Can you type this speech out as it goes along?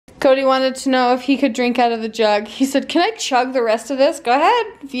Cody wanted to know if he could drink out of the jug. He said, can I chug the rest of this? Go ahead.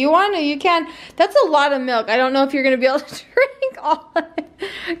 If you want to, you can. That's a lot of milk. I don't know if you're going to be able to drink all of it.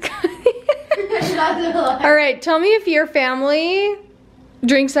 All right, tell me if your family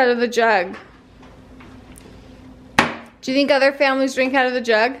drinks out of the jug. Do you think other families drink out of the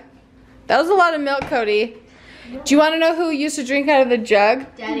jug? That was a lot of milk, Cody. Do you want to know who used to drink out of the jug?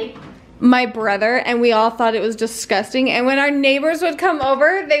 Daddy. My brother, and we all thought it was disgusting. And when our neighbors would come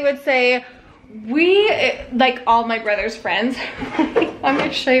over, they would say, like all my brother's friends, I'm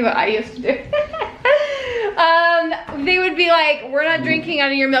gonna show you what I used to do. They would be like, we're not drinking out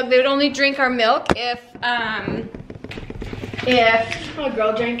of your milk. They would only drink our milk if a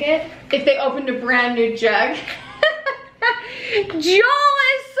girl drank it. If they opened a brand new jug. Joel is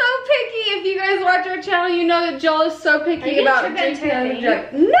so picky. If you guys watch our channel, you know that Joel is so picky about drinking out of the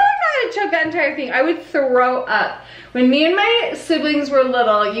jug. No, I'm not gonna chug that entire thing. I would throw up. When me and my siblings were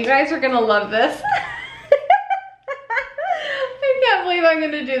little, you guys are gonna love this. I can't believe I'm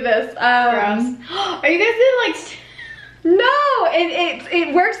gonna do this. Gross. Are you guys doing like... No,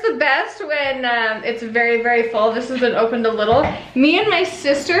 it works the best when it's very, very full. This has been opened a little. Me and my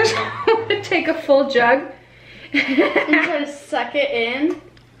sisters would take a full jug. and try to suck it in.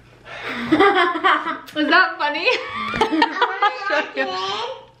 Was that funny?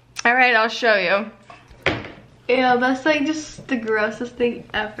 All right, I'll show you. Ew, that's like just the grossest thing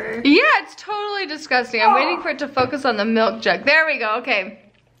ever. Yeah, it's totally disgusting. I'm waiting for it to focus on the milk jug. There we go, okay.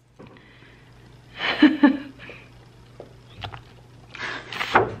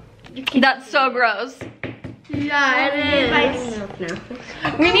 That's so gross. Yeah, it is.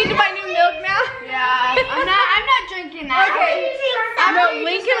 We need to buy new milk now? Yeah, I'm not drinking that. Okay. No,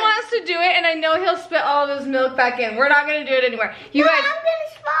 Lincoln wants to do it, and I know he'll spit all of his milk back in. We're not gonna do it anymore. You guys. I'm gonna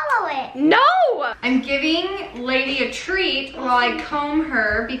swallow it. No! I'm giving Lady a treat while I comb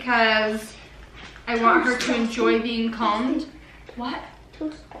her because I want her to enjoy being combed. What?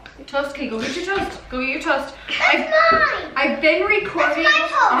 Toast. Okay, go get your toast. Go get your toast. I've been recording.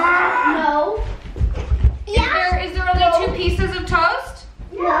 No. Is there only 2 pieces of toast?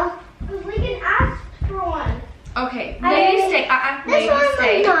 No. We can ask for one. Okay, lady stay. Lady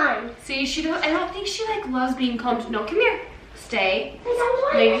stay. Mine. See, I don't think she like loves being combed. No, come here. Stay.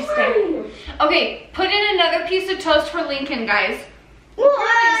 Lady stay. Okay, put in another piece of toast for Lincoln, guys.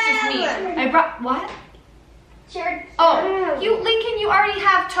 It's just me. I brought what? Sure. Oh, Lincoln, you already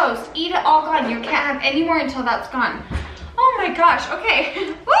have toast. Eat it all gone. You can't have any more until that's gone. Oh my gosh,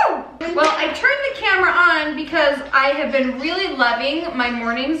 okay. Woo! Well, I turned the camera on because I have been really loving my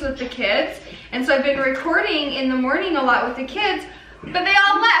mornings with the kids. And so I've been recording in the morning a lot with the kids, but they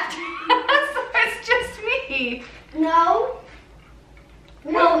all left. So it's just me. No.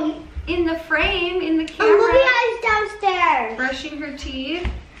 In the frame, in the camera. Olivia's downstairs. Brushing her teeth.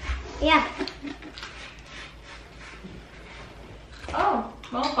 Yeah. Oh,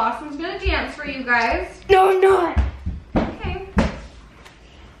 well, Boston's gonna dance for you guys. No, I'm not.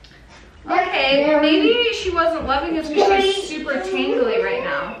 Okay, well, maybe she wasn't loving us because she's super tangly right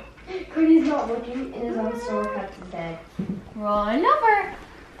now. Cody's not looking and is on sore cuts bed. Rolling over.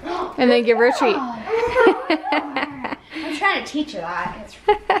 And then give her a treat. I'm trying to teach her that.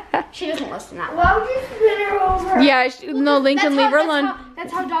 She doesn't listen that well. Why would you spin her over? Yeah, no, Lincoln, leave her alone.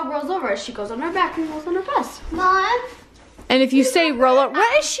 That's how dog rolls over. She goes on her back and rolls on her breast. Mom? And if you say roll up,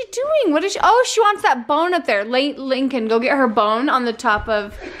 what is she doing? What is she? Oh, she wants that bone up there. Lincoln, go get her bone on the top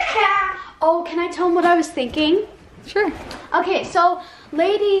of. Oh, can I tell him what I was thinking? Sure. Okay, so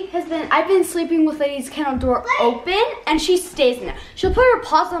I've been sleeping with Lady's kennel door open, and she stays in there. She'll put her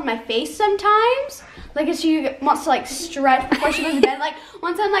paws on my face sometimes, like if she wants to like stretch before she goes to bed. Like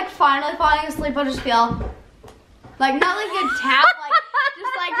once I'm like finally falling asleep, I'll just feel like not like a tap,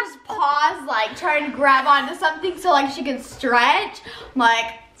 just paws, like trying to grab onto something so like she can stretch. I'm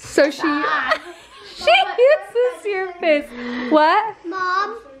like, so she uses your face. What?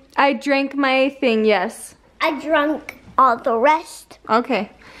 Mom? I drank my thing. Yes. I drank all the rest. Okay.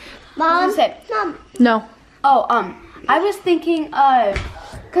 Mom? Mom. No. Oh, I was thinking,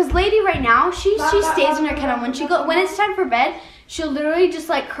 cause Lady right now, she stays in her kennel. When it's time for bed, she'll literally just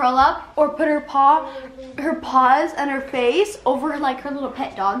like curl up or put her paws and her face over like her little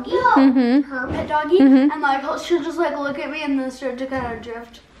pet doggy, her pet doggy, and like she'll just like look at me and then start to kind of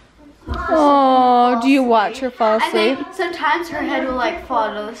drift. Oh, do you watch her fall asleep? And then sometimes her head will like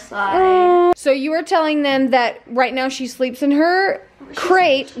fall to the side. So you were telling them that right now she sleeps in her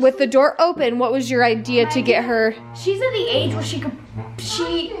crate with the door open, what was your idea to get her? She's at the age where she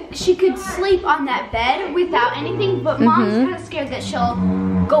could sleep on that bed without anything, but mom's kind of scared that she'll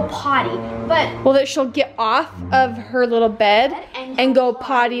go potty. But Well, that she'll get off of her little bed and go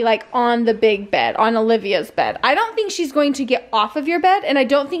potty like on the big bed, on Olivia's bed. I don't think she's going to get off of your bed, and I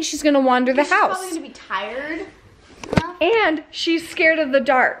don't think she's going to wander the she's house. probably gonna be tired. And she's scared of the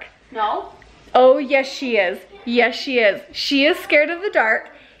dark. No. Oh, yes, she is. Yes, she is. She is scared of the dark.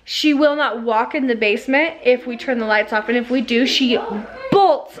 She will not walk in the basement if we turn the lights off. And if we do, she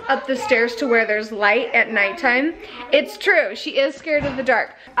bolts up the stairs to where there's light at nighttime. It's true. She is scared of the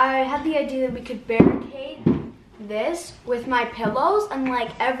dark. I had the idea that we could barricade this with my pillows, and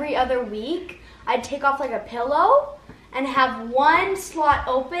like every other week, I'd take off like a pillow and have one slot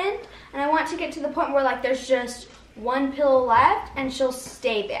open. And I want to get to the point where like there's just one pillow left and she'll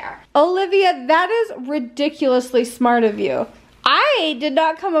stay there. Olivia, that is ridiculously smart of you. I did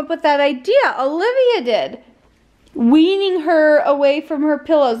not come up with that idea. Olivia did. Weaning her away from her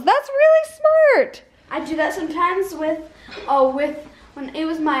pillows. That's really smart. I do that sometimes with when it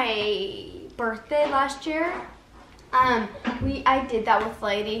was my birthday last year. I did that with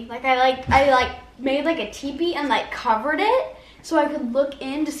Lady. Like I made like a teepee and like covered it so I could look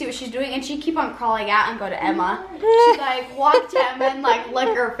in to see what she's doing, and she'd keep on crawling out and go to Emma. She'd like walk to Emma and like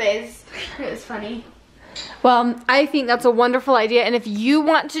lick her face. It was funny. Well, I think that's a wonderful idea, and if you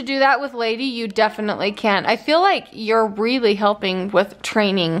want to do that with Lady, you definitely can. I feel like you're really helping with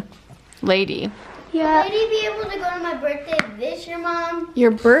training Lady. Yeah. Will Lady be able to go to my birthday this year, Mom? Your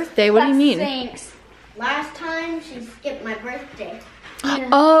birthday? What do you mean? Thanks. Last time she skipped my birthday. Yeah.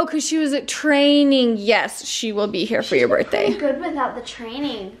 Oh, because she was at training. Yes, she will be here for your birthday. She's been good without the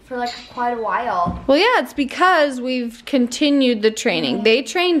training for like quite a while. Well, yeah, it's because we've continued the training. They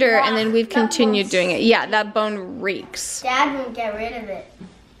trained her, and then we've continued doing it. Yeah, that bone reeks. Dad won't get rid of it.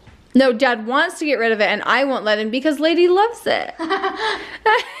 No, Dad wants to get rid of it, and I won't let him because Lady loves it. Lady's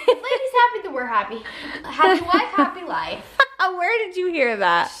happy that we're happy. Happy wife, happy life. Where did you hear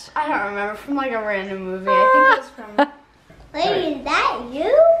that? I don't remember, from like a random movie. I think it was from... Lady, is that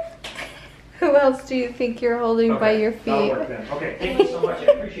you? Who else do you think you're holding by your feet? That'll work then. Okay, thank you so much.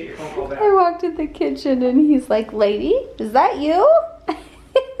 I appreciate your phone call back. I walked in the kitchen and he's like, Lady, is that you?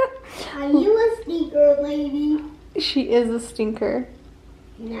 Are you a sneaker lady? She is a stinker.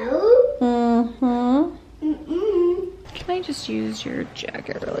 No. Mm-hmm. Mm-mm. Can I just use your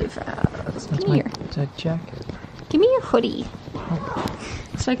jacket really fast? Give me your jacket. Give me your hoodie.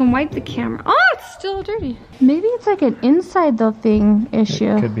 So I can wipe the camera. Oh, it's still dirty. Maybe it's like an inside the thing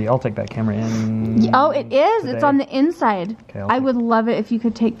issue. It could be. I'll take that camera in. Oh, it is. today. It's on the inside. Okay, I would love it if you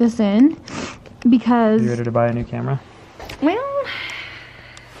could take this in, because. You ready to buy a new camera? Well,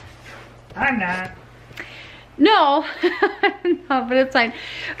 I'm not. no, no, but it's fine.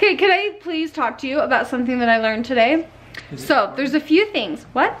 Okay, can I please talk to you about something that I learned today? So there's a few things.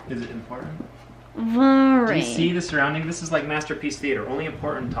 What? Is it important? Very. Do you see the surrounding? This is like Masterpiece Theater. Only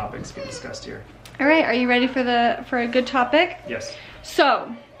important topics get discussed here. All right, are you ready for a good topic? Yes.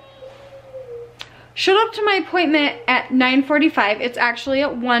 So, showed up to my appointment at 9:45. It's actually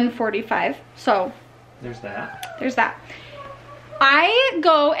at 1:45. So, There's that. there's that. I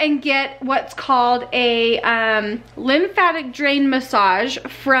go and get what's called a lymphatic drain massage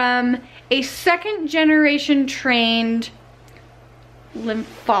from a second generation trained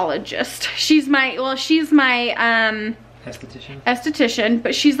lymphologist. She's my esthetician,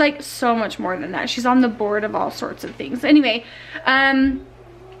 but she's like so much more than that. She's on the board of all sorts of things. Anyway, and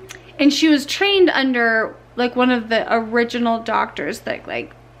she was trained under like one of the original doctors that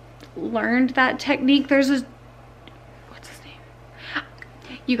like learned that technique. There's a, what's his name?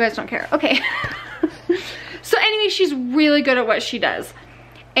 You guys don't care. Okay. So anyway, she's really good at what she does.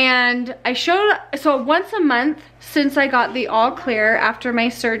 And I showed, so once a month since I got the all clear after my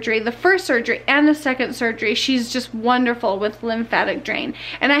surgery, the first surgery and the second surgery, she's just wonderful with lymphatic drain.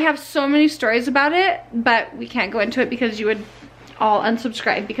 And I have so many stories about it, but we can't go into it because you would all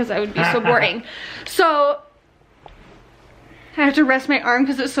unsubscribe because I would be so boring. So I have to rest my arm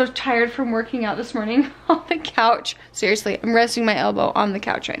because it's so tired from working out this morning on the couch. Seriously, I'm resting my elbow on the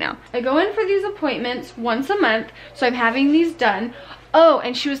couch right now. I go in for these appointments once a month, so I'm having these done. Oh,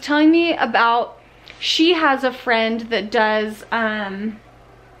 and she was telling me about, she has a friend that does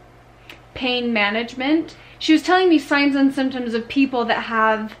pain management. She was telling me signs and symptoms of people that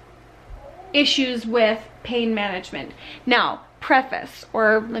have issues with pain management. Now, preface,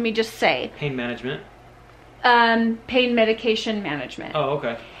 or let me just say. Pain management. Pain medication management. Oh,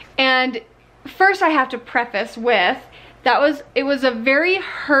 okay. And first I have to preface with, it was a very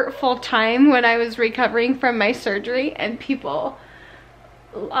hurtful time when I was recovering from my surgery, and people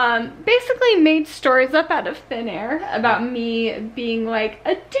basically made stories up out of thin air about me being like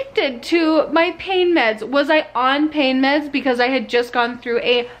addicted to my pain meds. Was I on pain meds because I had just gone through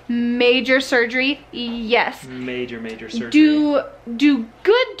a major surgery? Yes. Major surgery. Do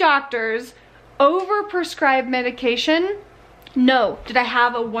good doctors overprescribe medication? No. Did I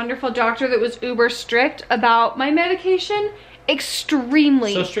have a wonderful doctor that was uber strict about my medication?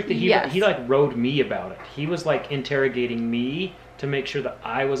 Extremely. So strict that he like rode me about it. He was like interrogating me to make sure that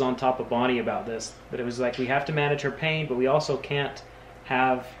I was on top of Bonnie about this. But it was like, we have to manage her pain, but we also can't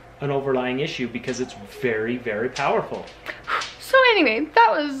have an overlying issue because it's very, very powerful. So anyway, that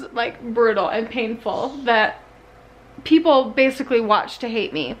was like brutal and painful that people basically watch to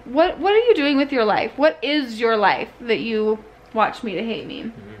hate me. What are you doing with your life? What is your life that you watch me to hate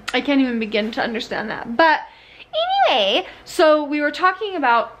me? I can't even begin to understand that. But anyway, so we were talking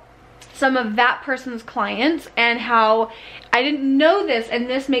about some of that person's clients and how I didn't know this, and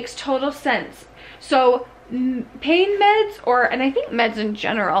this makes total sense. So pain meds, and I think meds in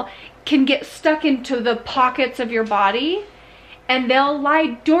general, can get stuck into the pockets of your body and they'll lie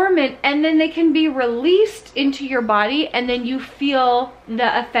dormant, and then they can be released into your body, and then you feel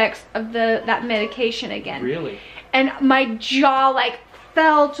the effects of that medication again. Really? And my jaw like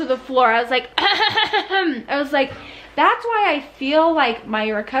fell to the floor. I was like, that's why I feel like my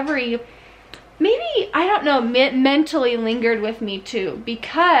recovery, maybe, I don't know, mentally lingered with me too,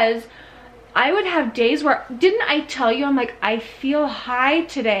 because I would have days where, didn't I tell you, I'm like, I feel high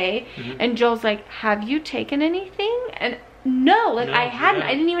today, and Joel's like, have you taken anything? And no, like, I hadn't.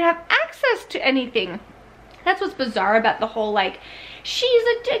 I didn't even have access to anything. That's what's bizarre about the whole, like, she's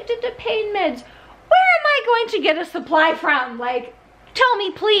addicted to pain meds. Where am I going to get a supply from? Like, tell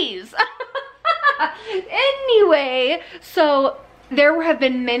me, please. Anyway, so there have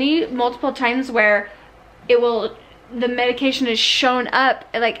been multiple times where the medication has shown up,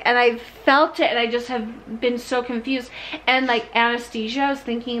 like, and I've felt it, and I just have been so confused. And like anesthesia, I was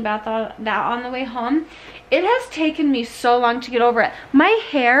thinking about that on the way home. It has taken me so long to get over it. My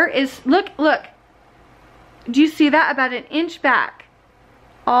hair is, look. Do you see that? About an inch back.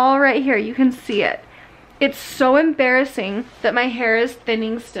 All right here, you can see it. It's so embarrassing that my hair is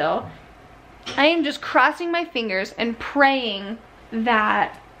thinning still. I am just crossing my fingers and praying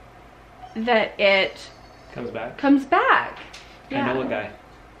that it comes back. Yeah. I know a guy.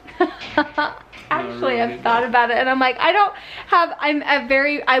 Actually, I've thought about it, and I'm like, I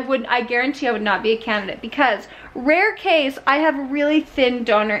guarantee I would not be a candidate, because rare case, I have a really thin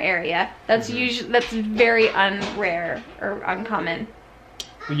donor area. That's very unrare or uncommon.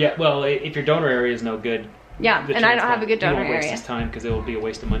 Yeah, well, if your donor area is no good. Yeah, and I don't have a good donor area. You won't waste area. his time, because it will be a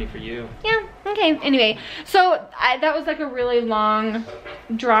waste of money for you. Yeah, okay, anyway. So that was like a really long,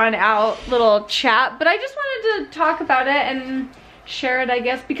 drawn out little chat, but I just wanted to talk about it and share it, I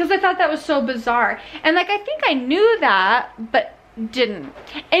guess, because I thought that was so bizarre. And like, I think I knew that, but didn't.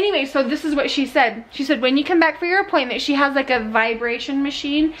 Anyway, so this is what she said. She said when you come back for your appointment, she has like a vibration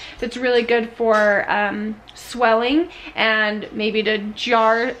machine that's really good for swelling and maybe to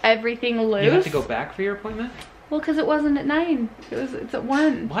jar everything loose. You have to go back for your appointment? Well, because it wasn't at 9. It's at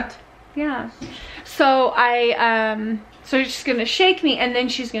 1. What? Yeah. So so she's gonna shake me, and then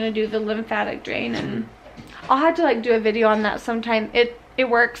she's gonna do the lymphatic drain, and I'll have to like do a video on that sometime. It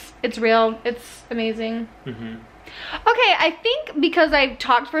works. It's real. It's amazing. Okay, I think because I've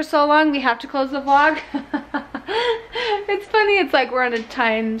talked for so long, we have to close the vlog. It's funny, it's like we're on a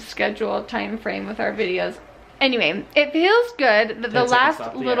time frame with our videos. Anyway, it feels good that the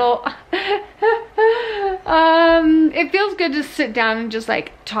last little... it feels good to sit down and just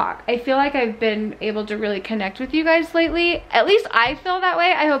like talk. I feel like I've been able to really connect with you guys lately. At least I feel that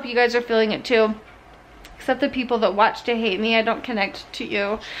way. I hope you guys are feeling it too. Except the people that watch to hate me, I don't connect to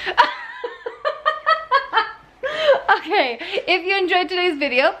you. Okay, if you enjoyed today's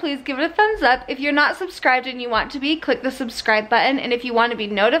video, please give it a thumbs up. If you're not subscribed and you want to be, click the subscribe button. And if you want to be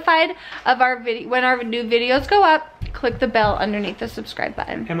notified of our video when our new videos go up, click the bell underneath the subscribe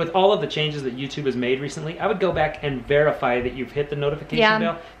button. And with all of the changes that YouTube has made recently, I would go back and verify that you've hit the notification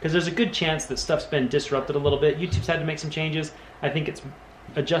bell, because there's a good chance that stuff's been disrupted a little bit. YouTube's had to make some changes. I think it's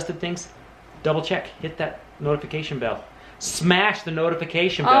adjusted things. Double check, hit that notification bell. Smash the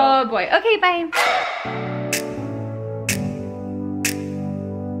notification bell. Oh boy. Okay, bye.